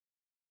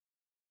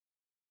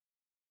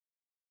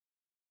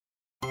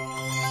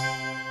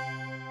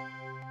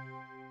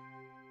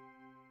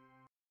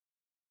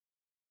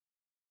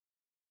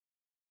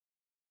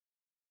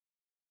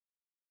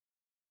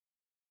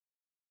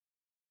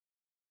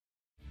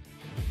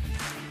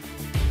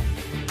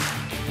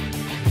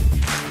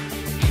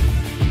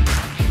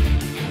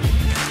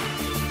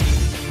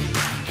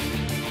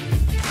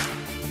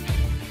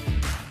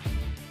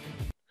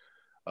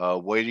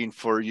Waiting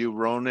for you,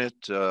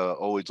 Ronit.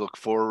 Always look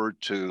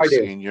forward to Hi, Dale.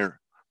 seeing your.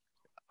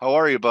 How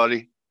are you,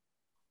 buddy?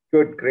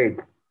 Good, great.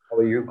 How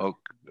are you? Oh,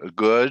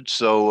 good.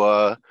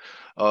 So,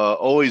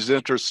 always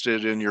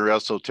interested in your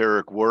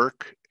esoteric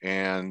work,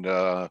 and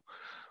you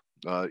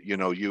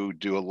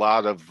do a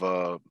lot of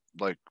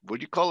like, what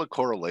do you call it,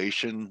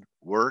 correlation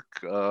work,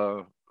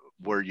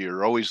 where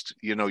you're always,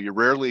 you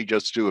rarely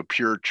just do a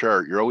pure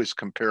chart. You're always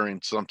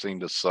comparing something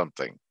to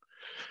something,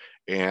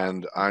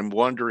 and I'm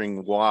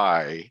wondering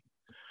why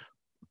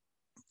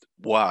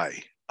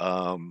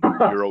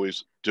you're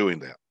always doing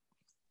that.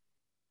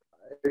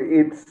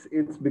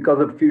 It's because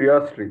of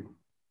curiosity.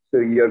 So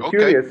you're Okay.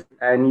 curious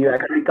and you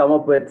actually come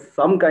up with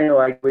some kind of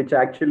idea which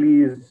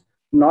actually is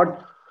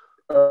not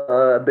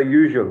the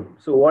usual.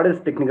 So what is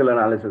technical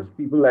analysis?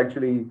 People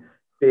actually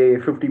say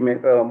 50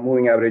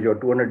 moving average or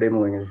 200-day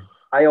moving average.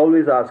 I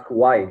always ask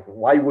why.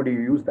 Why would you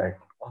use that?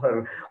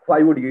 Or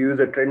why would you use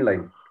a trend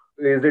line?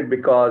 Is it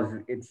because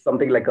it's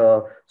something like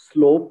a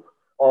slope,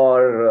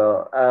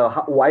 or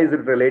why is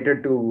it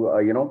related to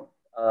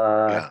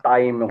Yeah.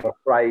 time or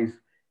price?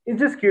 It's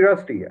just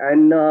curiosity,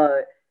 and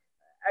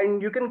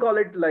you can call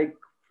it like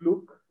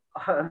fluke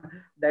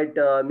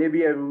that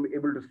maybe I'm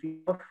able to see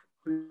off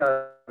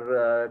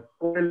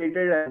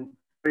correlated, and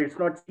but it's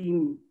not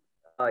seen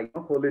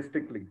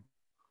holistically.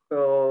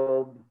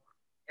 So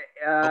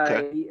uh,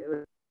 Okay.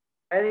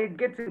 and it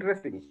gets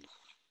interesting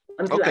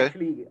once you Okay.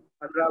 actually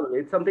unravel.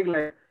 It's something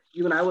like,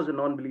 even I was a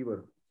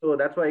non-believer, so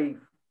that's why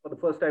for the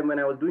first time when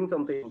I was doing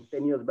something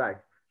 10 years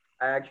back,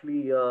 I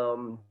actually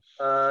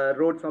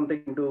wrote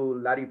something to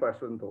Larry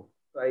Parsonto.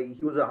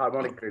 He was a Oh,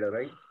 harmonic trader,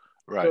 right?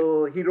 right.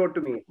 So he wrote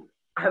to me,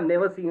 I have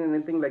never seen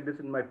anything like this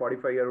in my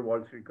 45-year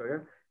Wall Street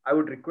career. I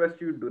would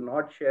request you do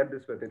not share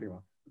this with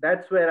anyone.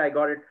 That's where I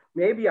got it.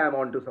 Maybe I'm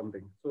onto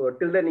something. So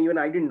till then, even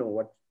I didn't know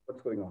what's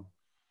going on.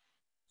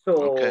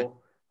 Okay. So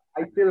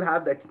I still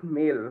have that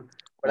mail,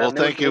 but Well, I've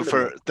never told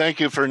him that. thank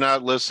you for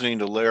not listening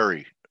to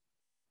Larry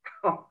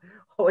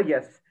Oh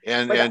yes,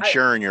 and but I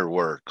sharing your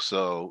work.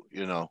 So,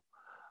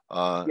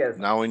 yes.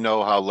 now we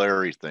know how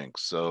Larry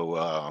thinks.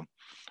 So,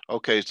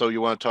 okay, so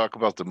you want to talk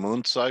about the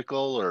moon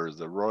cycle or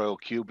the royal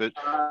cubit,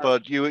 Uh,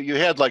 but you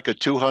had like a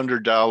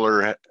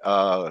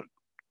 $200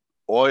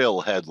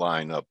 oil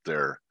headline up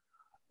there.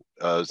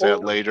 Is that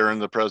oh later in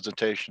the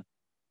presentation?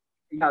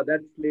 yeah,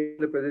 that's later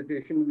in the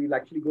presentation. We'll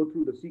actually go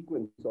through the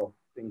sequence of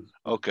things.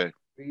 Okay.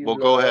 Please, Well,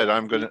 go ahead.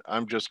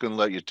 I'm just gonna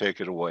let you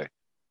take it away.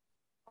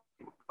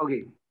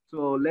 okay,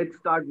 so let's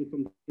start with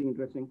something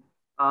interesting.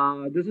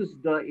 This is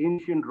the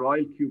ancient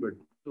royal cubit.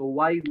 So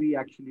why we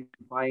actually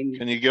define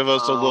Can you give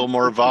us a little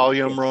more this cubit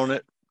here? volume,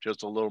 Ronit?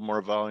 Just a little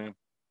more volume.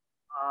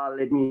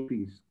 Let me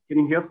increase. Can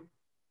you hear?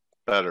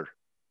 Better.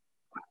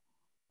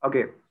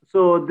 Okay,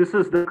 so this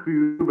is the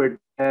cubit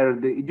where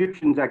the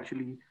Egyptians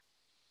actually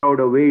out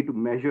a way to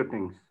measure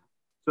things.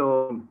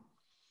 So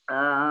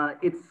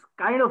it's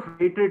kind of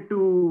related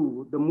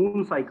to the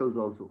moon cycles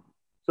also.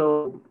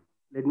 So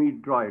let me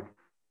draw it.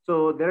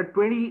 So there are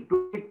 28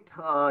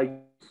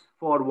 units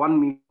for 1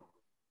 meter.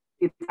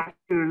 It's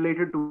actually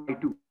related to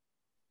pi2.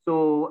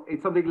 So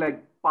it's something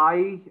like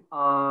pi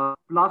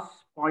plus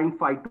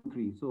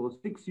 0.523. So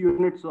 6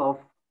 units of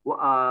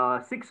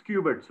 6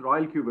 qubits,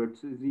 royal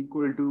qubits, is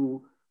equal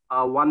to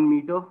 1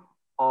 meter,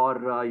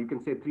 or you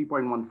can say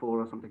 3.14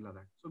 or something like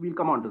that. So we'll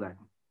come on to that.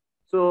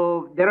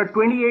 So there are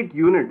 28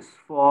 units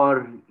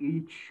for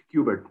each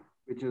qubit,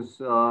 which is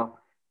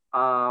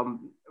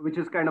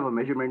kind of a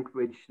measurement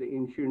which the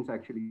ancients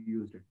actually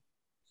used it.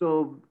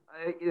 So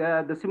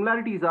the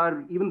similarities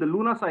are, even the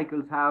lunar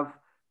cycles have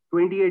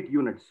 28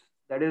 units.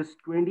 That is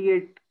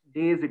 28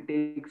 days it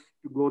takes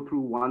to go through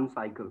one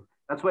cycle.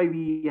 That's why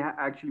we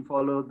actually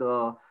follow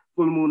the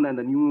full moon and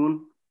the new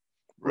moon,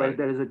 where Right.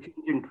 there is a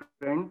change in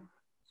trend.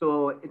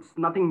 So it's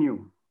nothing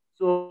new.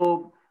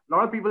 So a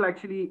lot of people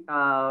actually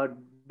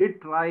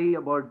did try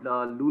about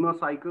lunar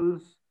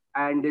cycles,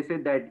 and they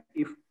said that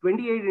if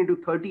 28 into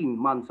 13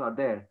 months are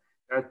there,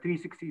 there are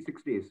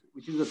 366 days,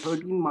 which is a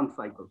 13-month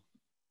cycle.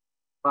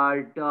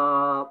 But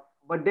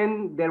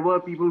then there were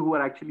people who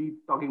were actually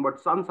talking about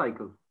sun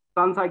cycle.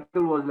 Sun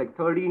cycle was like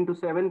 30 into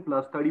 7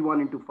 plus 31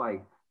 into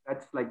 5.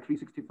 That's like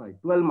 365,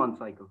 12-month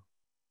cycle.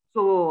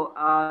 So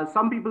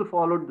some people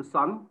followed the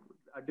sun,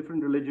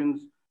 different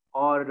religions,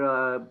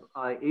 or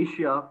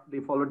Asia, they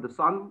followed the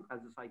sun as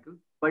a cycle.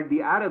 But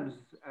the Arabs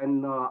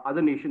and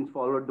other nations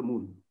followed the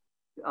moon.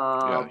 Yeah,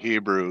 Uh,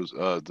 Hebrews,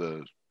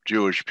 the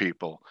Jewish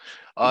people.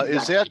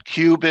 Is exactly. that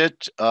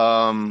cubit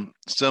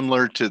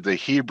similar to the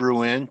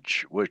Hebrew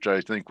inch, which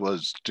I think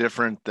was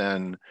different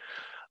than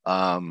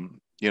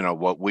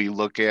what we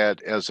look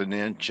at as an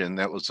inch, and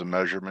that was the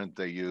measurement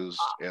they used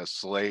as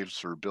slaves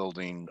for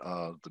building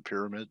the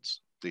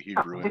pyramids, the Yeah,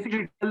 Hebrew inch?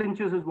 basically 12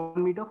 inches is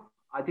 1 meter.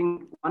 I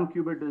think one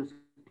cubit is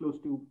close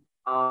to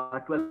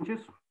 12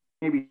 inches.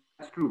 Maybe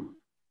that's true.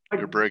 But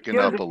You're breaking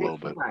here's up an a little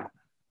interesting bit. fact.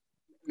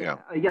 Yeah.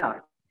 Yeah,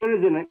 here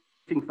is an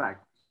interesting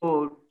fact.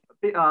 So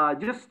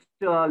just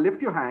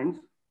lift your hands,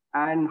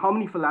 and how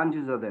many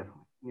phalanges are there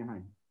in your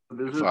hand? So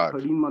this is a 5.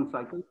 13-month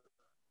cycle.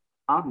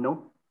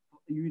 No,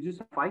 you just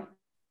have five.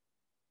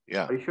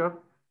 Yeah. Are you sure?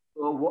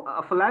 So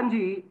a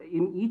phalange,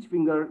 in each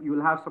finger, you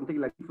will have something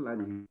like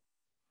phalange.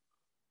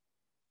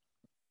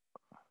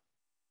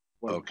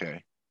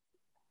 Okay.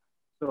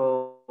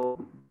 So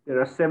there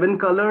are 7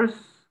 colors.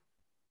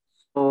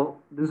 So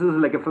this is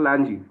like a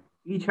phalange.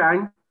 Each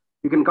hand,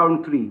 you can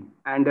count 3,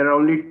 and there are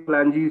only 2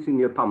 phalanges in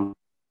your thumb.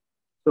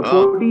 So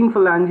Oh, 14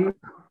 phalanges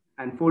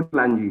and 4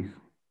 phalanges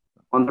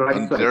on the right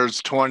and side.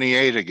 there's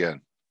 28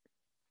 again.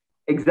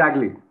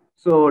 Exactly.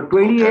 So Okay.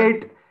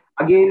 28,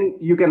 again,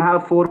 you can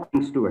have 4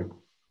 points to it.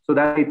 So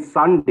that it's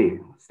Sunday,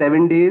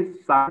 7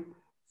 days, sun,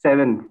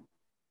 7.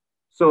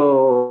 So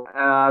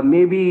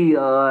maybe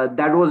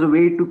that was a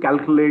way to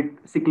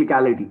calculate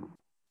cyclicality.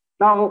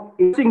 Now,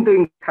 interesting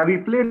thing, have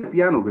you played the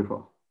piano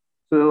before?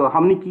 So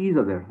how many keys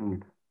are there in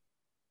it?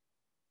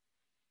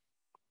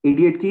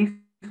 88 keys.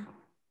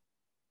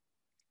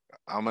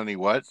 How many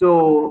what?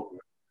 So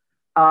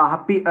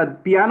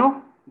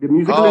piano, the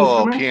musical Oh,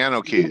 instrument, piano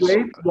you keys.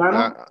 play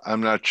piano.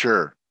 I'm not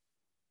sure.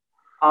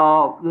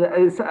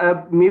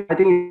 Maybe I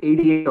think it's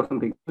 88 or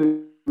something. So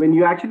when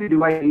you actually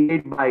divide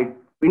 88 by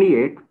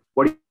 28,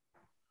 what is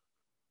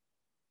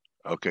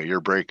Okay, you're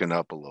breaking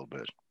up a little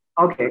bit.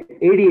 okay,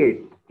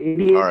 88.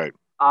 88 All right.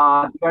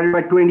 divided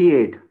by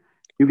 28,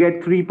 you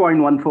get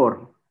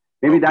 3.14.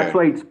 Maybe that's Okay.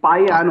 why it's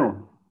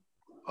piano.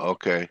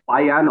 Okay.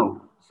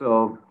 Piano.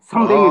 So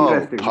something Oh,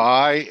 interesting.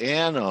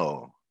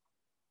 piano.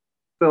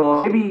 So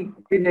Oh, maybe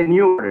they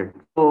knew it.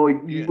 So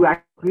yeah. you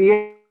actually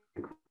create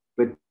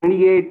with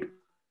 28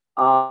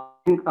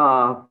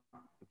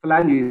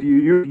 phalanges.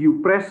 You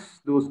press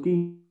those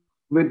keys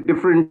with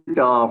different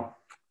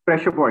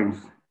pressure points,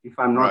 if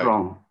I'm not Right.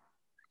 wrong.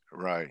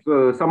 Right.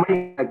 So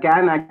somebody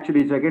can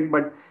actually check it,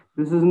 but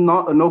this is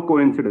not no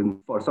coincidence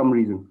for some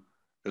reason.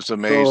 It's So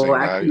amazing.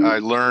 actually,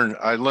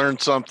 I learned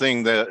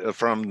something that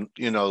from,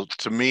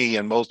 to me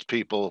and most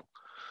people,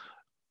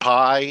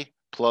 pi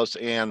plus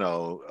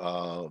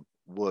ano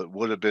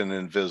would have been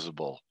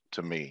invisible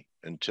to me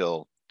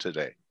until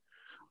today.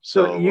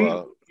 so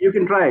So you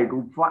can try it.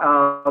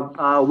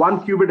 1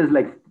 qubit is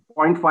like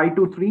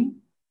 0.523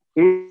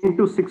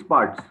 into 6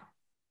 parts.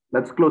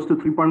 That's close to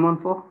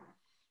 3.14.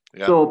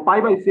 yeah. So pi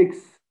by 6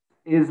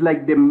 is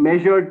like they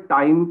measured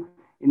time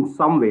in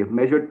some way,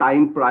 measured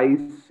time,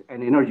 price,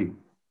 and energy.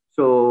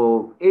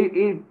 So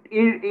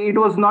it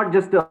was not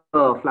just a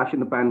flash in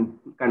the pan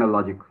kind of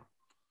logic.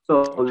 So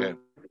Okay.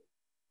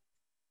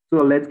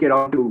 so let's get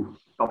on to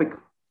topic,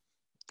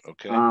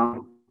 Okay.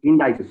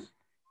 indices.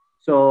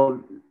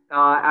 So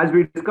as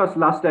we discussed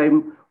last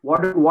time,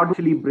 what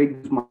actually breaks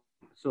this market?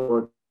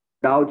 So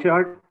Dow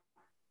chart.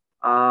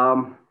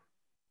 Um,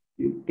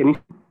 can you?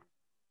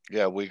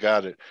 Yeah, we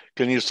got it.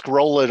 Can you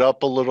scroll it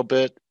up a little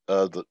bit?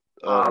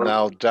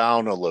 Now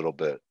down a little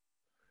bit.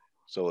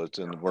 So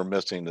we're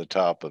missing the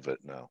top of it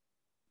now.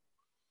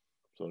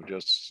 So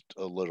just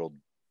a little,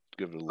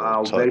 give it a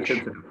little Very touch.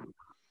 sensitive.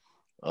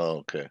 Oh,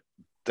 okay.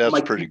 That's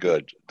My pretty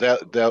good.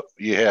 That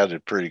you had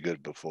it pretty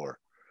good before.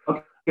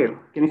 Okay,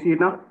 can you see it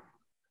now?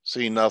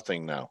 See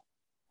nothing now.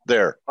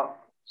 There.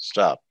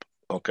 Stop.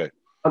 Okay.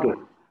 Okay.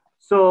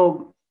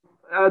 So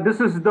this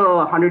is the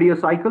 100-year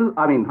cycle,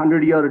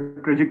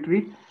 100-year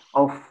trajectory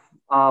of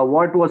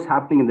what was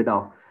happening in the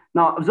Dow.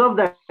 Now, observe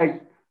that the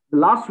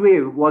last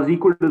wave was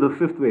equal to the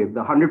fifth wave,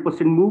 the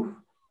 100% move.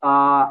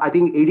 I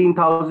think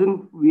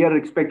 18,000. We are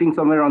expecting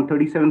somewhere around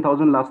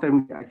 37,000 last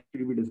time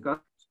we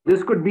discussed.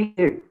 This could be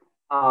it.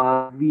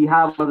 We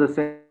have another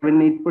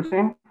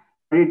 7-8%.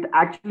 It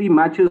actually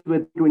matches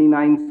with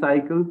 29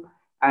 cycle.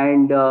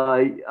 And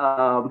uh,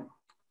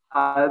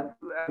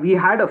 we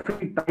had a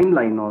free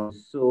timeline on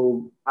this,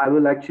 so I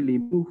will actually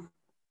move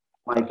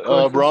my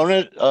cursor.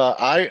 Ronit,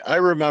 I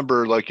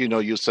remember, like,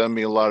 you send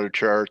me a lot of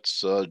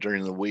charts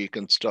during the week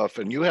and stuff,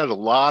 and you had a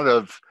lot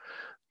of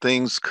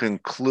things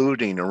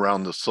concluding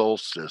around the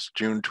solstice,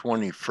 June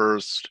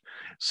 21st.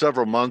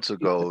 Several months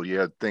ago, you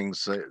had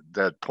things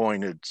that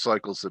pointed,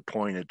 cycles that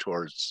pointed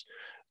towards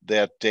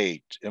that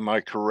date. Am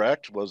I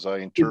correct? Was I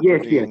Yes, yes,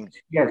 interpreting?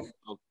 yes,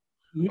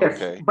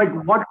 yes. Okay. But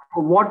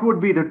what would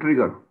be the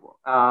trigger?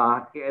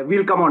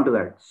 We'll come on to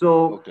that.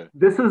 So Okay.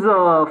 this is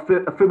a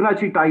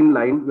Fibonacci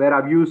timeline where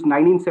I've used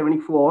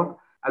 1974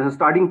 as a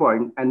starting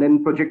point and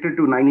then projected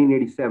to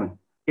 1987.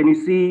 Can you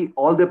see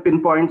all the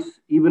pinpoints,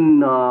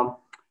 even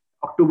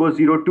October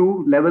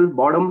 02 level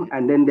bottom,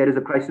 and then there is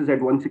a crisis at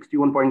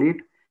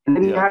 161.8. And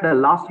then we Yeah. had a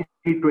last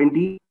year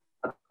 20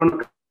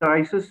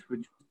 crisis,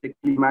 which was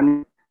technically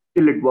managed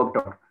till it worked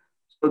out.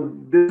 So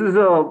this is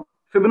a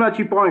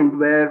Fibonacci point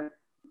where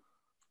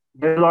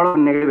there's a lot of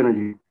negative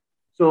energy.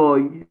 So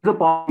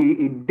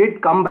it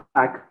did come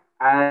back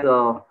as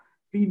a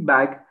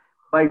feedback,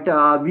 but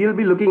we'll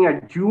be looking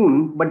at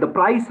June, but the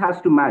price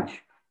has to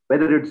match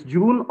whether it's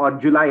June or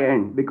July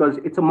end because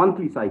it's a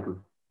monthly cycle,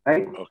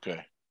 right?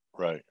 Okay.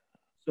 Right.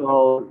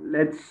 So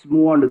let's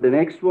move on to the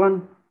next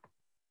one.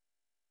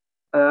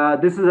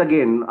 This is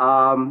again,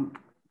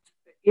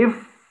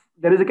 if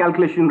there is a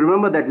calculation,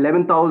 remember that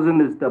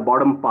 11,000 is the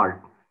bottom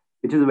part,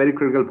 which is a very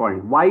critical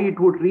point. Why it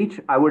would reach,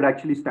 I would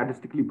actually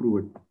statistically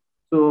prove it.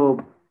 So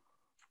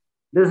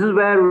This is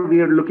where we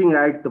are looking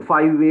at the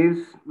 5 waves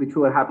which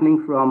were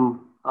happening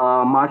from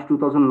March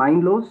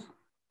 2009 lows.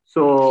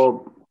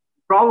 So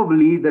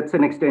probably that's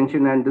an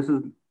extension, and this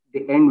is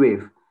the end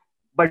wave.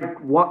 But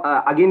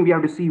again, we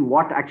have to see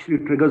what actually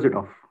triggers it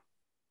off,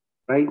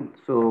 right?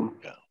 So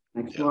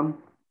next one.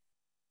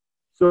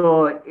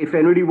 So if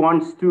anybody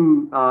wants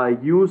to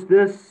use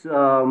this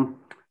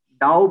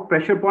Dow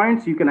pressure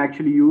points, you can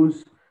actually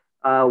use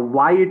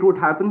why it would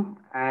happen.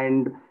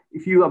 And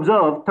if you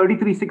observe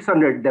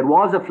 33,600, there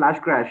was a flash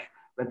crash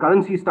where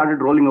currency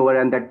started rolling over,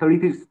 and that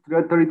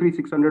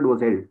 33,600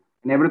 was held,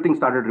 and everything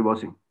started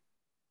reversing.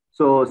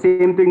 So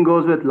same thing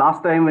goes with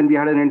last time when we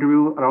had an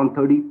interview around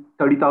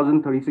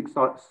 30,000,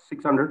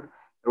 36,600.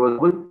 There was a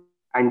bubble,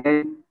 and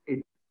then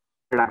it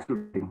started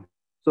accelerating.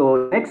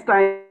 So next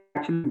time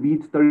actually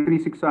beats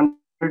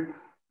 33,600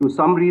 to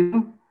some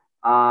reason,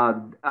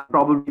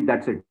 probably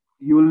that's it.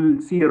 You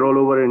will see a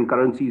rollover in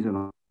currencies and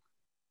all.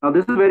 Now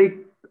this is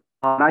very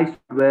nice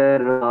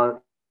where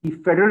the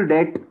federal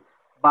debt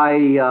by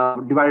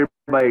divided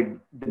by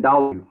the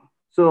Dow.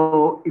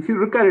 So if you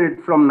look at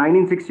it from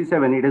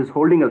 1967, it is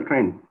holding a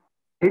trend.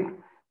 Right?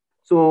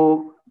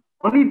 So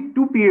only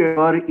two periods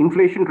were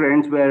inflation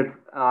trends where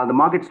the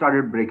market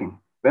started breaking.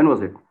 When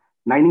was it?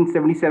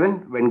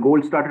 1977 when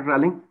gold started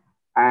rallying,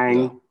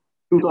 and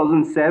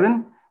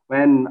 2007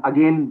 when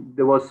again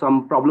there was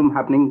some problem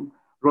happening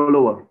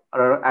rollover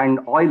and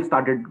oil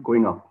started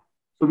going up.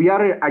 So we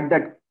are at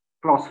that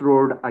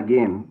crossroad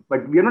again,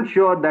 but we are not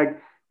sure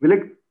that will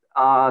it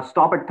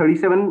stop at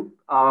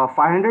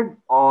 37,500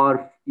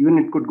 or even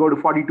it could go to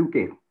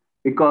 42K,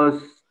 because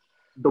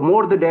the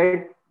more the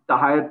debt, the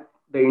higher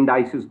the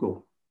indices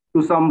go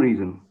to some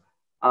reason.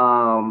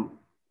 So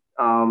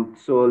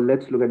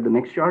let's look at the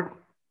next chart.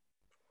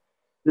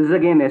 This is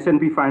again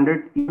S&P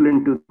 500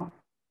 equivalent to.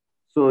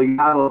 So you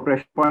have a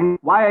pressure point.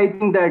 Why I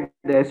think that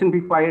the S&P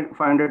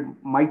 500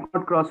 might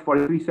not cross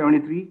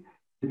 43.73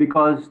 is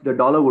because the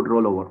dollar would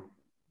roll over.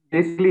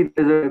 Basically,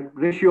 there's a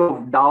ratio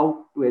of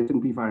Dow to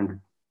S&P 500.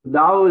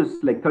 Dow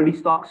is like 30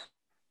 stocks.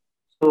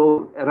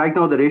 So right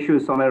now the ratio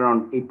is somewhere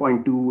around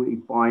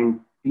 8.2,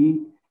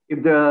 8.3.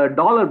 If the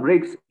dollar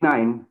breaks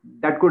 9,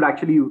 that could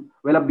actually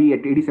well up be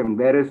at 87,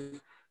 whereas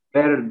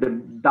where the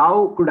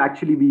Dow could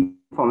actually be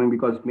forming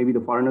because maybe the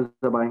foreigners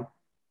are buying.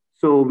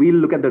 So we'll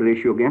look at the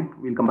ratio again.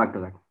 We'll come back to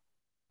that.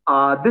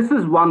 This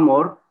is one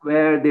more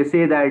where they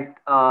say that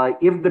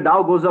if the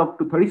Dow goes up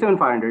to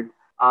 37,500,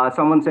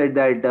 someone said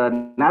that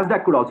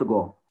NASDAQ could also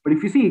go up. But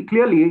if you see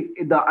clearly,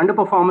 the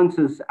underperformance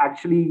is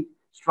actually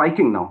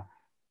striking now.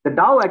 The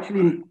Dow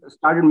actually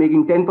started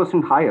making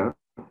 10% higher,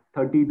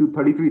 30 to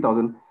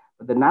 33,000.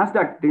 But the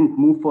NASDAQ didn't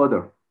move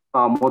further,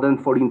 more than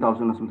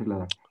 14,000 or something like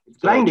that. It's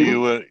grinding. So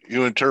do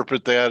you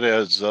interpret that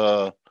as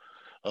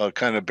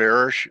kind of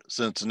bearish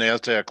since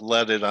NASDAQ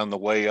led it on the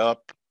way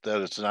up,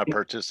 that it's not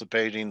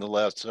participating the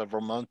last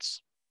several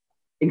months?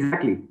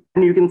 Exactly.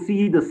 And you can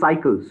see the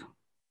cycles.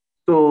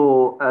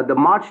 So the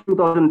March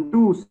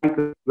 2002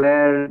 cycle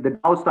where the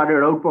Dow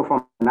started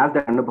outperforming,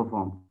 NASDAQ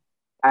underperformed.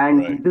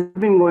 And this has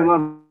been going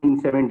on in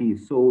the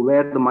 70s. So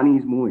where the money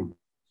is moving.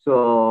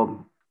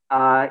 So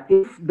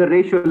if the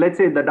ratio, let's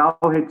say the Dow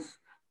hits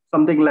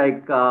something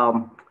like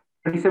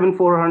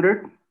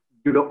 37,400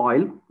 due to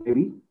oil,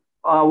 maybe.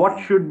 What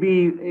should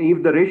be,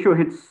 if the ratio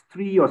hits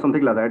 3 or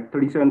something like that,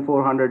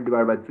 37,400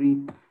 divided by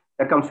 3,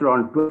 that comes to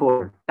around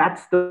 12,400.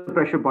 That's the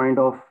pressure point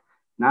of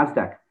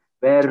NASDAQ,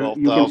 where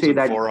you can say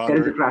that there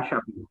is a crash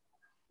happening.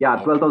 Yeah,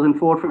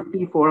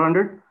 12,450,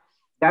 400.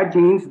 That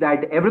means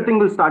that everything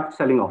will start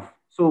selling off.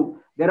 So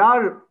there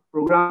are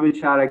programs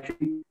which are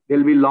actually,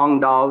 they'll be long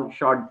Dow,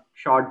 short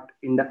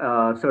in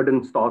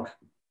certain stocks.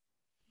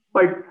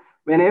 But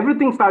when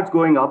everything starts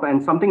going up and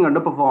something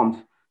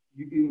underperforms,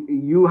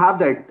 you have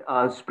that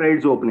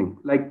spreads opening.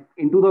 Like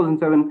in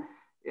 2007,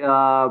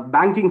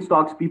 banking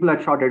stocks, people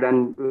had shorted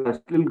and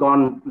still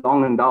gone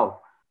long and Dow.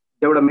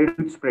 They would have made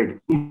a spread.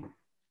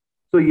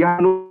 So you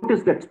have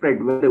noticed that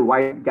spread where the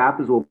wide gap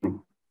is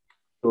opening.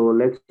 So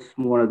let's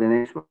move on to the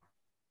next one.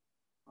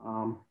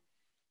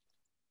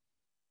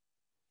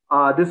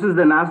 This is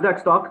the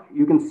NASDAQ stock.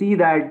 You can see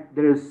that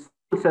there is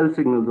sell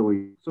signals over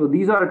here. So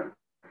these are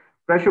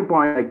pressure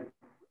points, like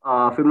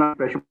Fibonacci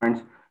pressure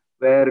points,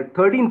 where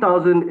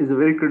 13,000 is a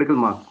very critical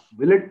mark.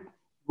 Will it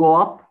go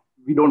up?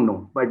 We don't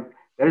know, but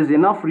there is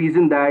enough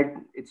reason that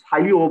it's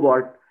highly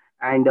overbought.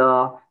 And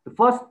the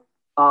first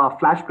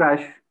flash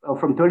crash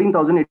from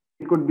 13,000, it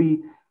could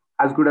be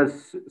as good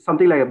as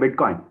something like a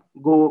Bitcoin.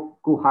 Go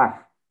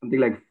half, something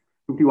like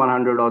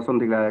 5,100 or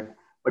something like that.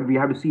 But we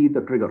have to see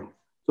the trigger.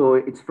 So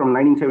it's from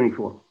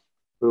 1974.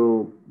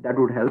 So that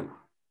would help.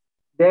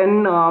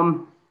 Then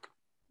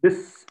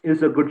this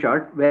is a good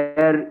chart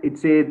where it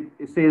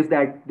says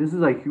that this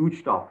is a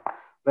huge top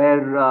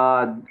where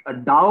a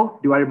Dow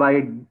divided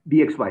by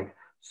DXY.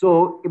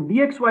 So if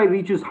DXY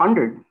reaches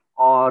 100,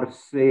 or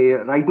say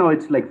right now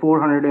it's like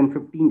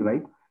 415,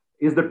 right,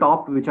 is the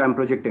top which I'm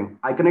projecting.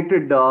 I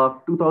connected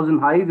 2000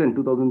 highs and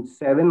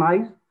 2007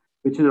 highs,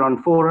 which is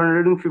around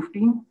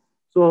 415.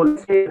 So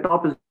let's say the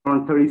top is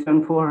around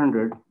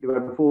 37,400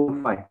 divided by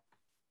 4.5.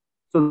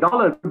 So the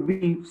dollar could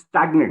be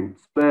stagnant,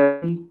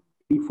 where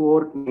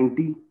 84,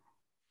 90,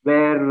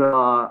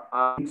 where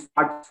it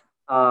starts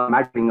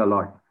mattering a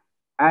lot.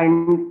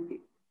 And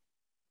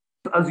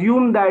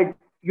assume that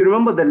you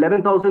remember the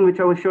 11,000 which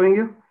I was showing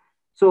you.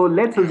 So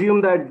let's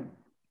assume that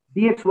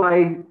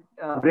DXY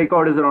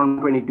breakout is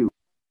around 22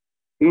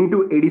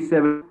 into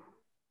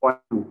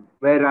 87.2,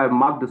 where I've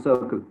marked the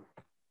circle.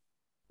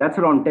 That's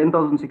around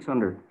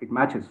 10,600. It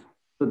matches.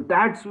 So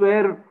that's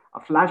where a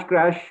flash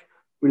crash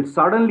will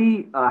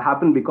suddenly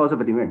happen because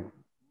of an event.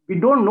 We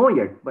don't know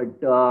yet,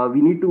 but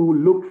we need to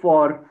look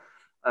for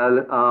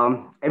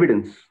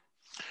evidence.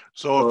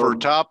 So if we're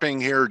topping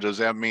here, does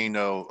that mean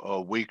a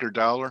weaker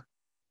dollar?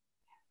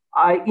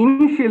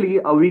 Initially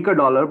a weaker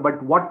dollar,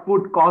 but what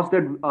would cause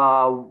that?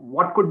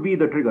 What could be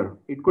the trigger?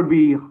 It could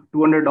be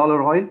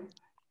 $200 oil.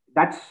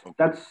 That's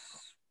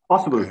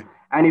possible. Okay.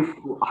 And if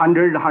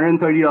 $100,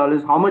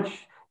 $130, how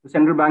much the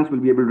central banks will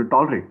be able to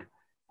tolerate?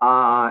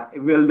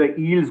 Will the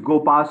yields go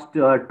past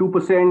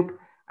 2%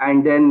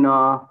 and then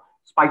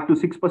spike to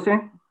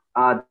 6%?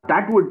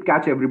 That would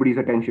catch everybody's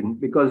attention,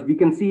 because we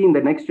can see in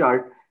the next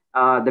chart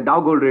the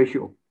Dow Gold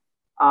ratio.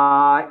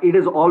 It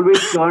is always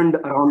turned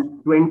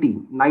around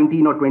 20,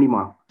 19 or 20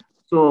 mark.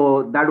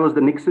 So that was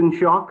the Nixon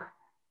shock.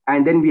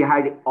 And then we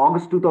had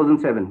August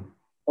 2007.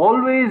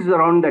 Always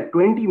around that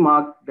 20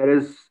 mark, there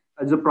is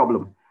a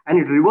problem. And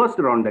it reversed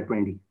around that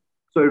 20.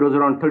 So it was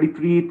around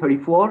 33,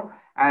 34,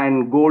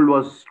 and gold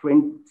was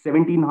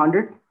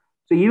 1,700.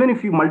 So even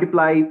if you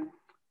multiply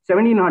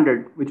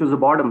 1,700, which was the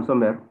bottom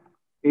somewhere,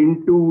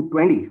 into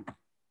 20,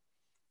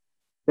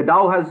 the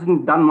Dow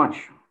hasn't done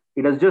much.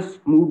 It has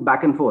just moved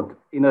back and forth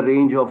in a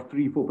range of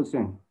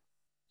 3-4%.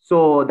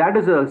 So that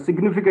is a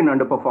significant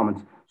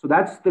underperformance. So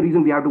that's the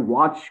reason we have to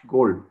watch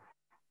gold,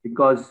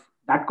 because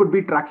that could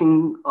be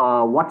tracking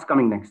what's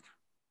coming next.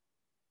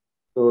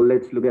 So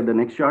let's look at the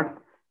next chart.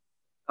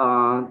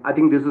 I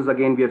think this is,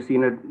 again, we have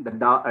seen it, the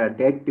Dow,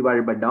 debt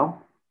divided by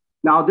Dow.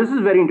 Now, this is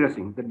very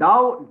interesting. The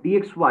Dow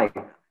DXY,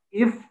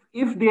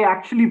 if they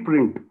actually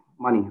print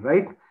money,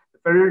 right? The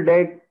federal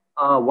debt,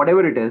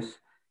 whatever it is,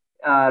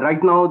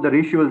 right now the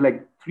ratio is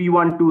like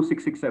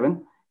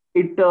 312,667.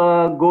 It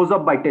goes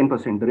up by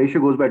 10%. The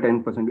ratio goes by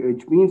 10%,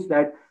 which means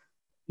that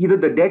either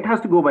the debt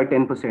has to go by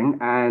 10%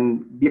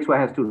 and DXY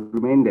has to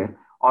remain there,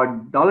 or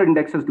dollar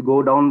index has to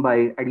go down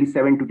by at least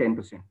 7 to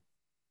 10%.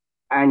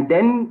 And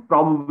then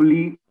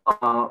probably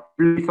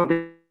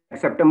something like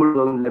September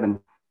 2011,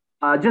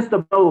 just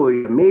above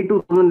May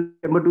 2000,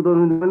 September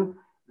 2011,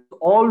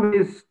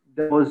 always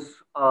there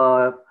was,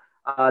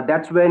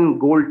 that's when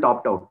gold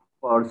topped out.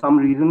 For some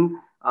reason,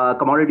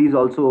 commodities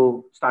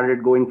also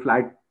started going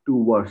flat to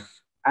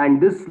worse.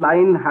 And this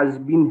line has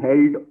been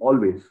held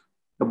always,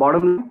 the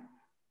bottom line.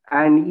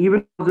 And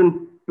even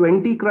in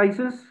 2020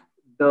 crisis,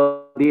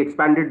 they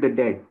expanded the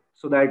debt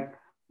so that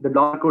the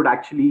dollar could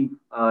actually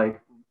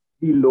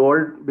be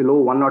lowered below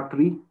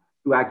 103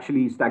 to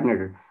actually stagnate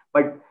it.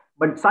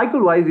 But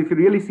cycle-wise, if you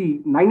really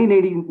see,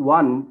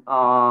 1981,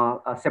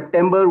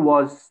 September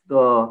was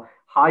the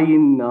high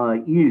in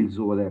yields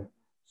over there.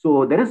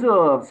 So there is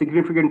a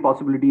significant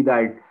possibility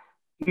that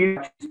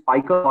yield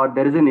spike up, or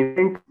there is an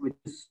event which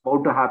is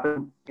about to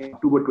happen in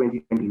October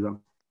 2021,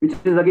 which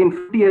is again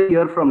 50th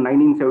year from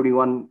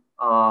 1971.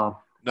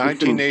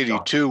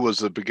 1982 was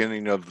the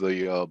beginning of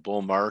the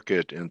bull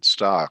market in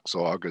stocks,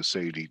 August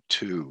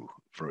 82,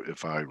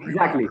 if I remember.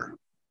 Exactly.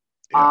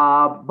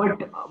 Yeah.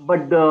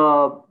 But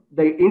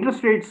the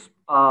interest rates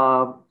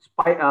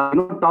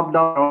topped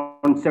down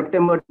on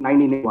September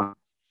 1981.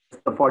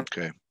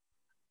 Okay.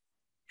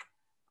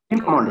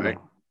 Come on to that.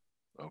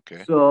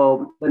 Okay.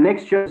 So the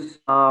next is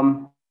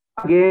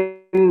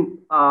again,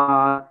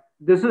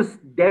 this is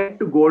debt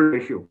to gold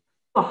ratio.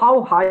 So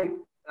how high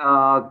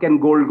can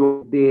gold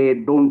go? They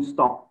don't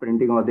stop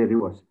printing or they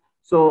reverse.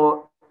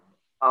 So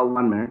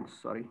 1 minute,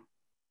 sorry.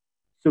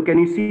 So can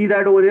you see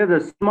that over there,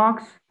 the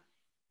marks?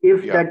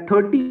 If that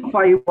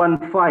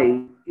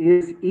 3515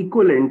 is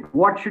equivalent,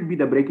 what should be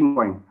the breaking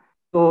point?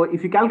 So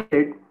if you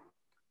calculate,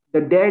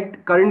 the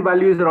debt current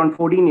value is around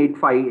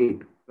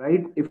 14,858,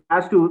 right? If it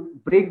has to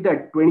break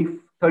that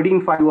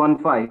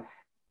 13,515,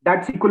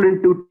 that's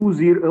equivalent to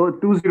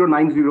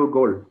 2090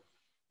 gold.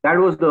 That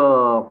was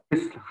the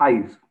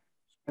highs.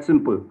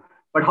 Simple.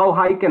 But how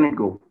high can it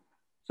go?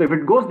 So if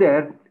it goes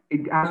there,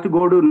 it has to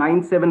go to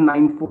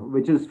 9794,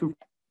 which is 50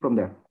 from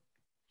there.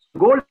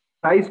 Gold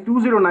rise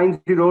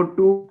 2090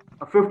 to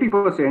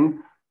 50%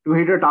 to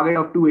hit a target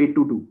of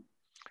 2822.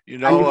 You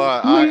know,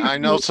 I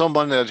know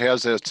someone that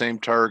has that same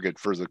target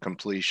for the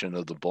completion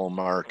of the bull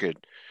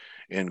market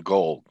in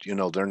gold. You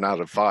know, they're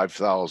not at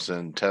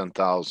 5,000,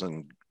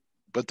 10,000,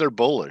 but they're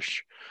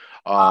bullish.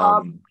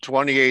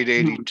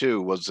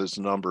 2882 was this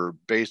number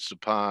based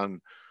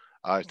upon,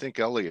 I think,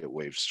 Elliott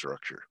wave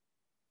structure.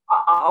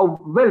 Well,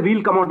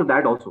 we'll come on to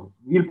that also.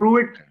 We'll prove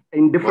it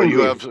in different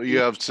ways. You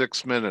have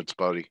 6 minutes,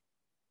 buddy.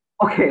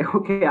 Okay,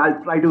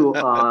 I'll try to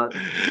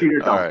speed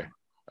it up.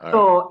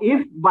 So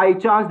if by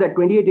chance that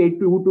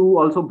 28,822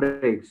 also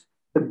breaks,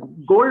 the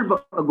gold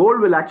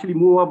will actually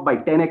move up by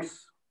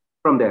 10x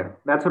from there.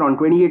 That's around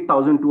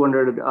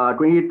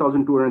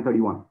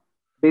 28,231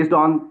 based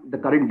on the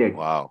current date.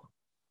 Wow.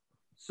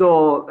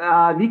 So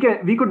we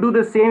could do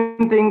the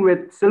same thing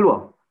with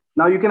silver.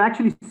 Now you can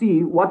actually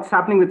see what's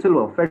happening with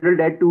silver. Federal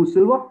debt to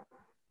silver.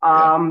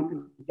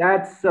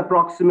 That's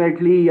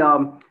approximately,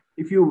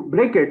 if you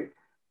break it,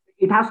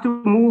 it has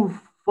to move.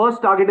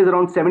 First target is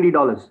around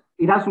 $70.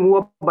 It has to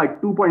move up by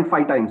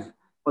 2.5 times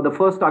for the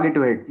first target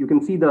to hit. You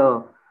can see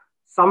the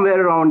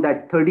somewhere around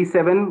that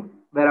 37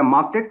 where I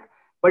marked it.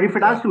 But if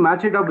it has to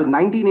match it up with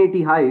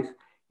 1980 highs,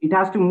 it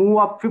has to move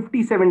up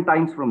 57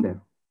 times from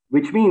there,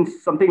 which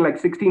means something like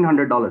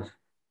 $1,600.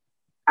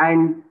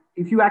 And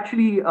if you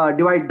actually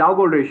divide Dow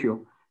Gold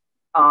ratio,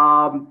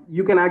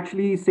 you can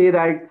actually say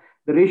that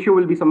the ratio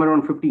will be somewhere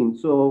around 15.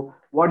 So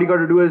what you got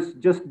to do is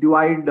just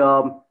divide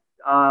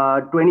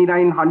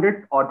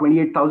 2,900 or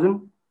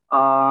 28,000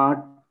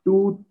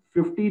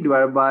 250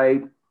 divided by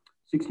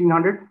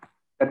 1,600.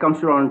 That comes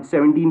to around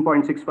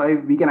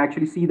 17.65. We can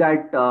actually see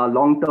that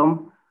long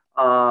term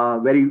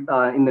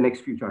in the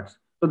next few charts.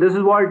 So this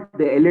is what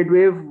the Elliott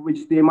wave,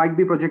 which they might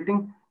be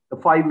projecting, the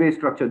 5-way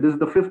structure. This is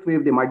the 5th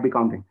wave they might be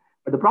counting.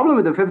 But the problem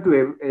with the 5th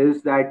wave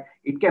is that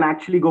it can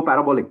actually go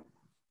parabolic.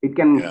 It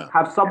can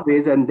have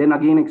subways and then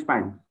again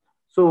expand.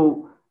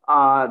 So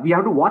we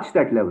have to watch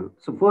that level.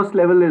 So first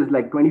level is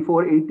like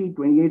 2480,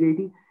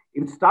 2880.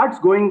 If it starts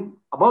going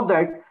above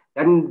that,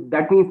 then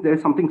that means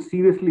there's something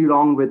seriously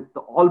wrong with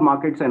all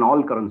markets and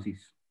all currencies.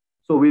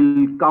 So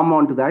we'll come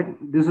on to that.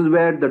 This is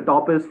where the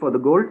top is for the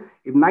gold.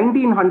 If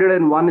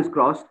 1901 is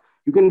crossed,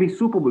 you can be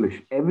super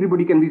bullish.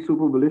 Everybody can be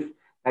super bullish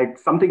that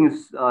something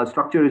is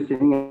structure is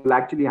changing and will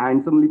actually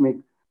handsomely make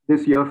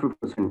this year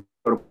 50%.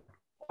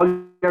 All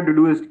you have to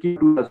do is keep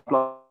 $2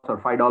 plus or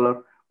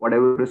 $5,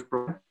 whatever risk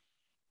profile.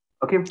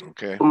 Okay. So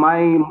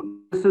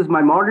this is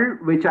my model,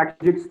 which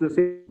actually is the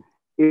same.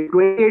 If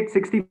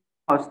 2860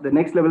 plus, the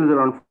next level is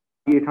around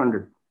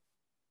 4,800.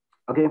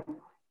 Okay.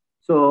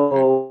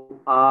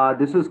 So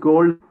this is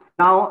gold.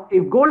 Now,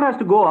 if gold has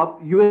to go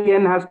up,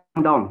 USDN has to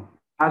come down.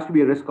 It has to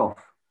be a risk off.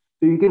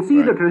 So you can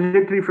see the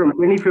trajectory from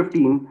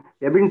 2015.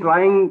 They've been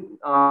trying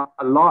a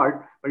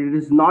lot, but it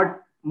is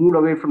not moved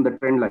away from the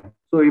trend line.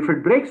 So if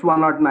it breaks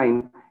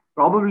 109,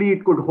 probably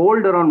it could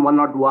hold around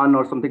 101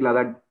 or something like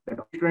that, that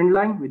trend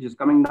line, which is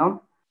coming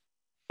down.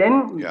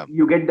 Then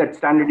you get that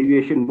standard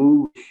deviation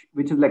move,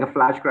 which is like a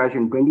flash crash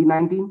in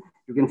 2019.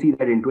 You can see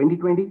that in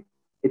 2020.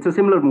 It's a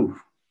similar move.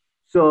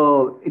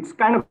 So it's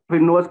kind of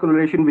inverse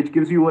correlation, which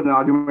gives you an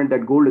argument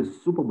that gold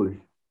is super bullish.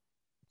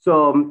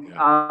 So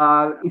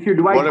if you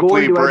divide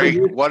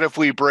what if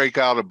we break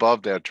out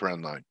above that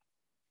trend line?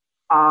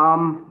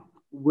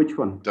 Which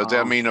one? Does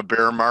that mean a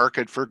bear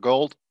market for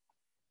gold?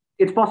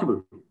 It's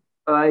possible.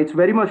 It's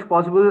very much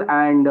possible,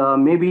 and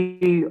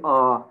maybe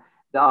the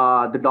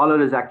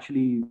dollar is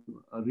actually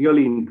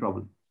really in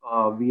trouble.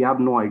 We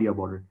have no idea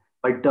about it.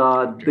 But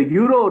the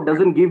euro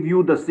doesn't give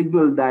you the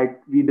signal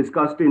that we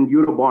discussed in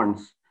euro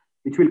bonds,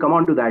 which will come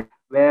on to that,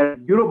 where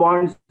euro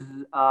bonds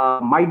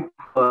might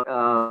have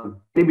a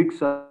very big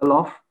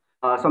sell-off,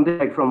 something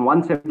like from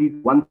 170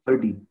 to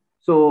 130.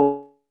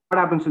 So what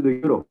happens to the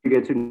euro? It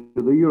gets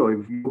into the euro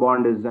if euro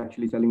bond is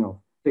actually selling off.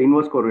 The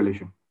inverse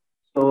correlation.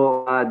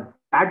 So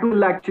that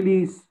will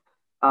actually put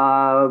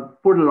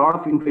a lot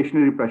of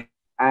inflationary pressure.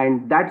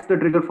 And that's the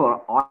trigger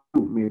for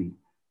R2 maybe.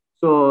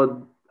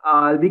 So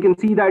we can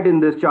see that in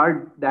this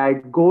chart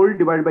that gold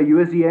divided by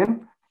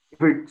USDN,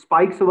 if it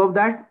spikes above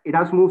that, it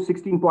has to move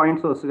 16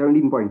 points or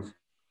 17 points.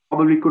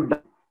 Probably could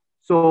die.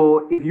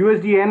 So if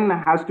USDN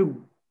has to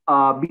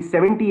be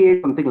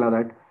 78, something like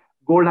that,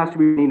 gold has to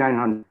be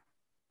 2,900.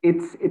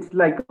 It's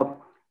like a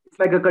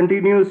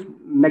continuous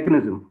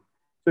mechanism.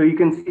 So you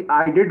can see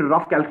I did a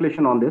rough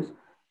calculation on this,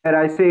 and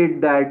I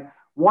said that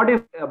what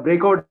if a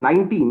breakout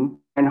 19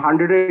 and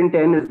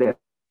 110 is there?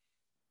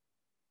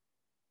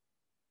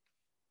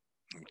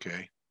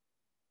 Okay.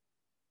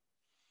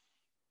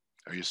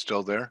 Are you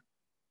still there?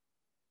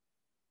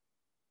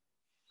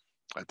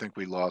 I think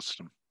we lost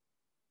him.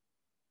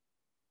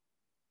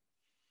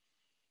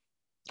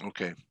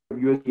 Okay.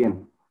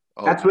 USDN.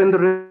 That's when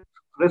the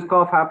risk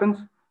off happens.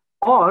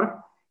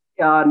 Or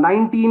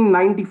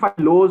 1995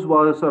 lows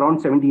was around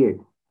 78.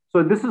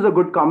 So this is a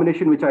good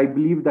combination, which I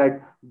believe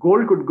that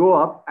gold could go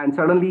up and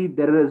suddenly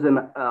there is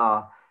an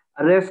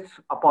arrest,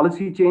 a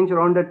policy change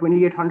around that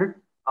 2,800,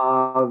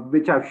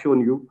 which I've shown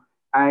you.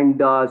 And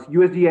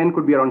USDN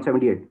could be around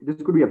 78.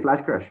 This could be a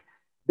flash crash.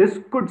 This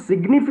could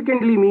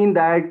significantly mean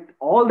that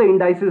all the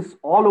indices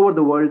all over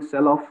the world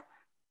sell off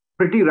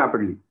pretty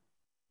rapidly.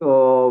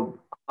 So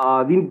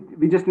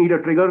we just need a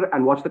trigger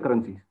and watch the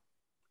currencies.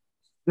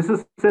 This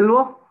is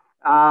silver.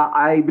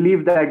 I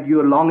believe that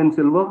you're long in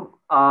silver.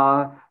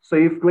 So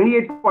if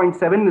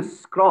 28.7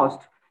 is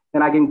crossed,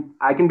 then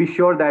I can be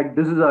sure that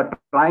this is a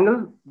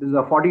triangle. This is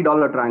a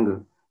 $40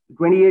 triangle.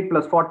 28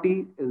 plus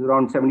 40 is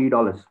around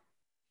 $70.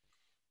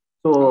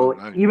 So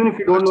even if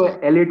you don't know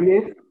Elliott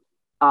wave,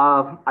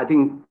 I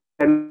think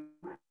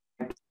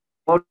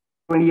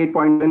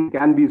 28.1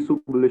 can be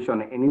super bullish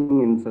on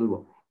anything in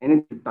silver.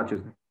 Anything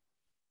touches it.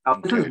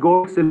 This is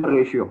gold silver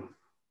ratio.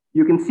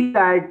 you can see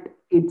that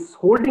it's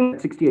holding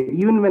at 68.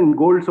 Even when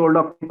gold sold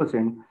off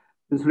 10%,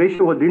 this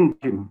ratio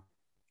didn't change.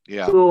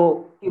 Yeah.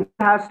 So it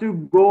has to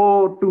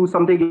go to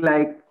something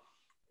like,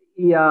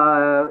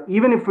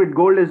 even if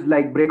gold is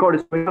like breakout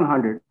is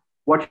 2100,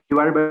 what should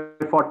divide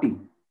by 40?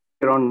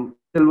 Around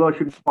silver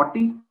should be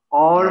 40,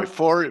 All or right.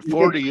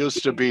 40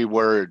 used to be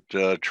where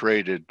it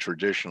traded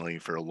traditionally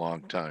for a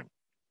long time.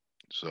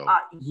 So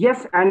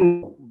yes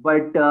and no,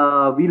 but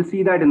we'll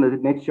see that in the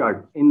next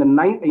chart. In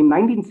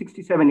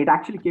 1967, it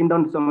actually came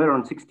down to somewhere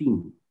around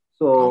 16.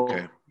 So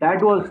okay.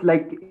 that was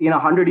like in a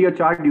 100-year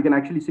chart, you can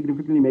actually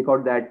significantly make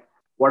out that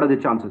what are the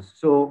chances.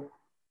 So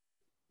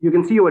you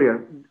can see over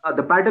here,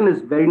 the pattern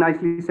is very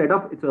nicely set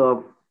up. It's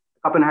a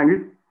cup and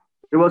handle,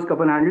 reverse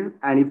cup and handle.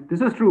 And if this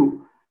is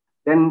true,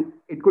 then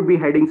it could be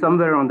heading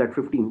somewhere around that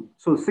 15.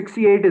 So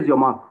 68 is your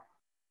mark.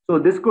 So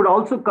this could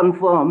also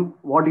confirm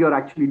what you're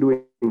actually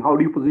doing. How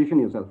do you position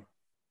yourself?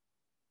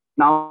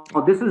 Now,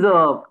 this is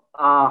a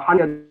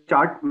 100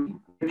 chart. You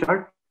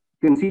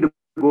can see the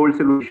gold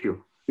silver ratio.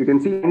 You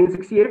can see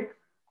 1968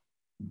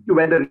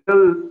 where the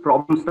real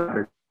problem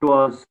started. It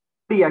was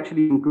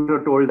actually in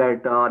Twitter told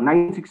that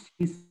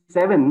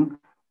 1967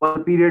 was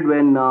the period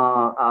when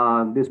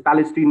this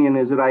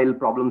Palestinian-Israel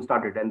problem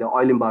started and the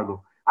oil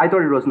embargo. I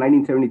thought it was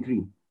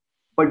 1973.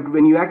 But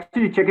when you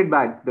actually check it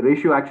back, the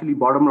ratio actually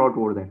bottomed out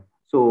over there.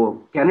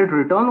 So can it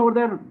return over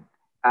there?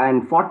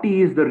 And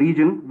 40 is the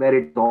region where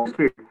it's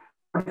orchestrated.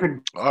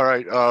 All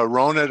right,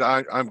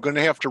 Ronit, I'm going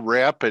to have to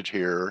wrap it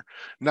here.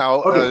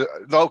 Now,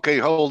 okay,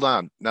 hold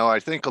on. Now, I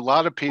think a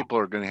lot of people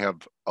are going to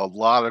have a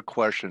lot of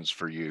questions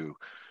for you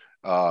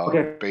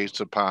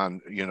based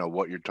upon,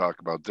 what you're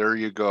talking about. There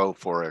you go,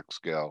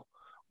 Forex Gal,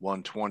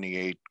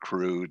 128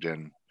 crude.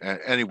 And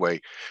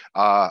anyway,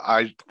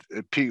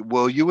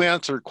 will you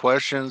answer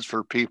questions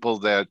for people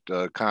that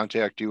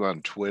contact you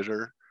on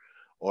Twitter?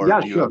 Or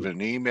do you have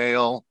an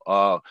email?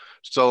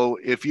 So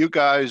if you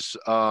guys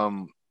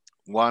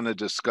want to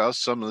discuss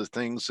some of the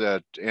things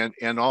that,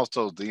 and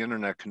also the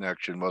internet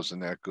connection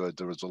wasn't that good.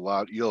 There was a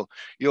lot, you'll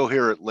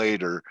hear it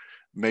later.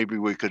 Maybe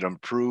we could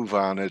improve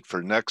on it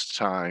for next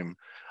time.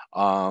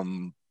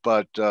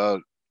 But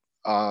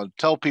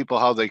tell people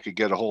how they could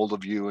get a hold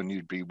of you and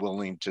you'd be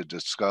willing to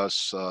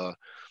discuss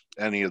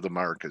any of the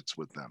markets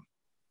with them.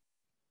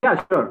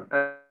 Yeah, sure.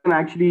 I can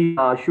actually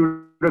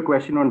shoot a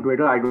question on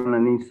Twitter. I don't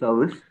have any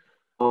service.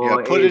 So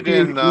yeah, put it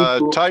in,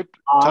 type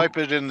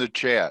it in the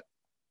chat.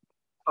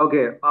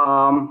 Okay.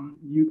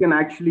 You can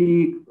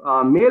actually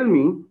mail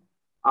me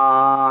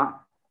on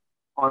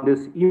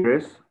this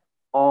email,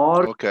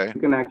 or you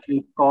can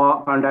actually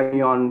contact me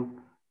on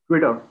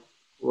Twitter,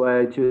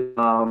 which is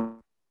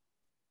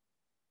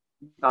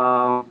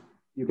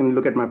you can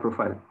look at my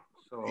profile.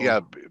 So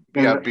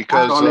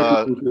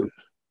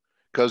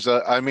because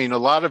I mean, a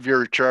lot of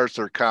your charts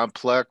are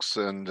complex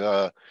and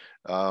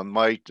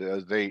but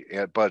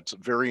it's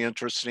very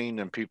interesting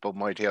and people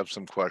might have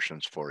some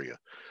questions for you.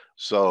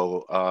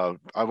 So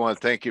I want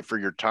to thank you for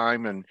your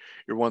time, and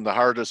you're one of the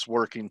hardest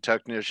working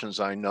technicians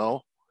I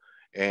know.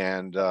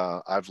 And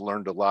I've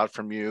learned a lot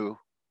from you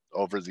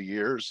over the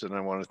years. And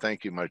I want to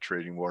thank you, my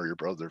trading warrior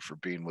brother, for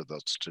being with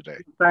us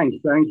today. Thanks,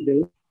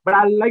 Dave. But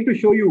I'd like to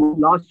show you one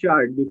last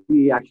chart before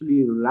we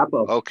actually wrap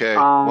up. Okay,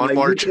 one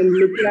more. You can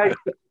look at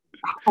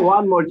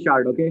one more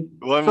chart, okay?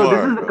 One more.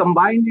 This is the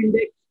combined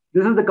index.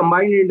 This is the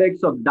combined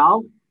index of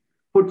Dow,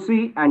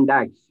 FTSE, and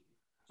DAX.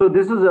 So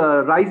this is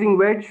a rising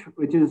wedge,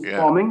 which is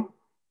forming.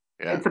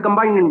 Yeah. It's a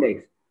combined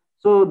index.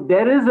 So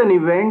there is an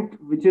event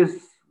which is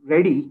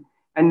ready.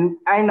 And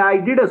I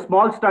did a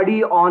small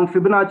study on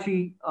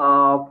Fibonacci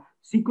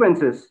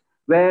sequences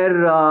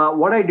where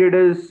what I did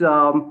is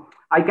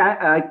I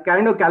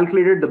kind of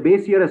calculated the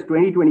base year as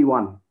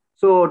 2021.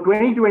 So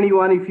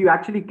 2021, if you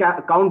actually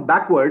count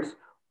backwards,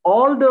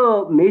 all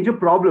the major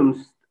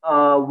problems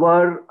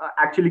were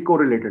actually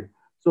correlated.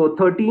 So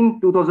 13,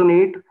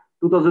 2008,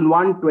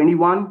 2001,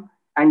 21,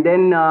 and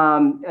then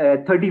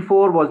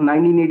 34 was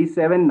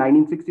 1987,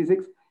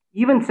 1966,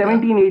 even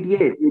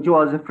 1788, which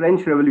was a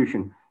French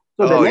Revolution.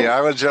 So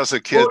I was just a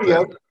kid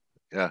then.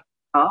 Yeah.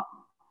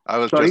 I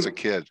was just a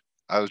kid.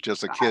 I was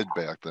just a kid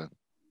back then.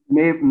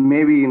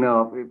 Maybe you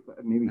were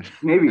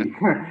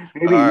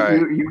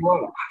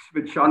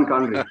with Sean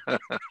Connery.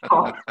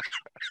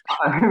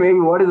 Maybe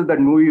what is that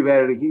movie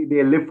where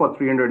they live for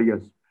 300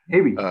 years?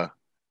 Maybe.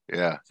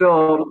 Yeah.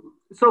 So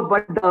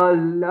but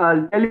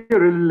I'll tell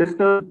your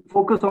listeners,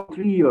 focus on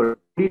 3 years: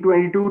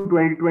 2022,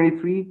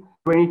 2023,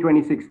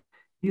 2026.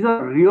 These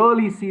are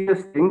really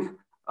serious things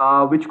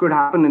which could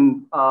happen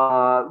and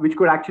which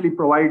could actually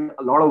provide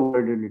a lot of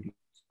volatility.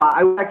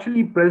 I would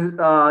actually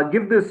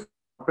give this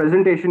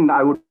presentation,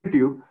 I would give to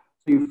you.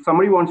 So if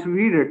somebody wants to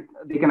read it,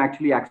 they can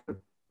actually access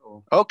it.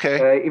 So,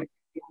 if it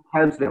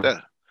helps them.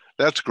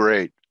 That's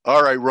great.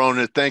 All right,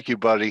 Ronit, thank you,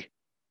 buddy.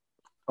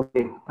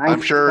 Okay,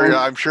 thanks.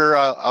 I'm sure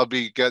I'll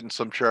be getting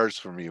some charts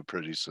from you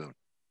pretty soon.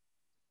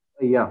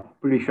 Yeah,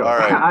 pretty sure. All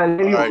right. I'll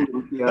tell All you right.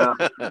 one. Yeah.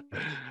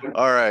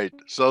 All right.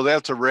 So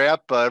that's a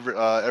wrap.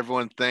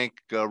 Everyone thank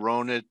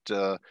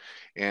Ronit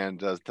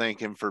and thank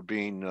him for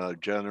being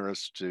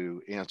generous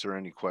to answer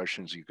any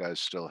questions you guys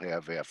still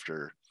have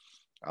after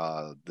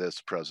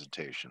this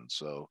presentation.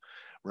 So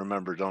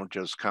remember, don't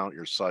just count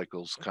your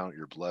cycles, count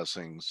your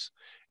blessings,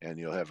 and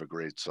you'll have a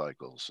great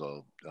cycle.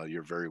 So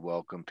you're very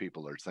welcome.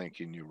 People are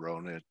thanking you,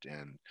 Ronit,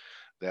 and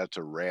that's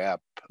a wrap.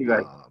 You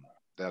guys.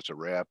 That's a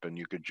wrap, and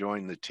you could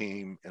join the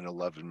team in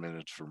 11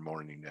 minutes for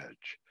Morning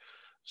Edge.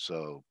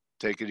 So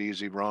take it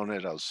easy,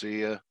 Ronit. I'll see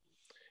you.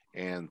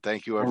 And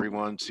thank you,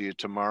 everyone. See you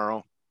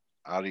tomorrow.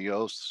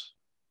 Adios.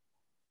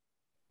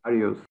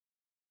 Adios.